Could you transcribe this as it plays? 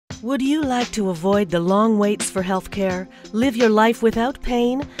Would you like to avoid the long waits for healthcare, live your life without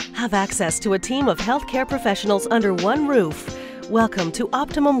pain, have access to a team of healthcare professionals under one roof? Welcome to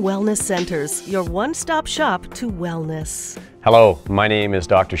Optimum Wellness Centers, your one-stop shop to wellness. Hello, my name is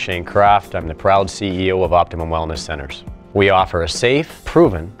Dr. Shane Kraft. I'm the proud CEO of Optimum Wellness Centers. We offer a safe,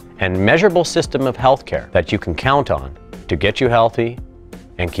 proven, and measurable system of healthcare that you can count on to get you healthy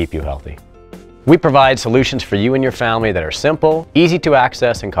and keep you healthy. We provide solutions for you and your family that are simple, easy to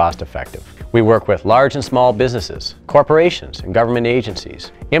access, and cost-effective. We work with large and small businesses, corporations, and government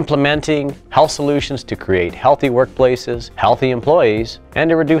agencies, implementing health solutions to create healthy workplaces, healthy employees, and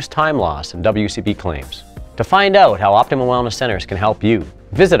to reduce time loss and WCB claims. To find out how Optimum Wellness Centers can help you,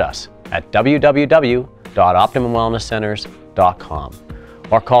 visit us at www.optimumwellnesscenters.com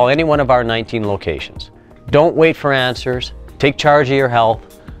or call any one of our 19 locations. Don't wait for answers. Take charge of your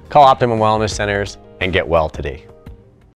health. Call Optimum Wellness Centers and get well today.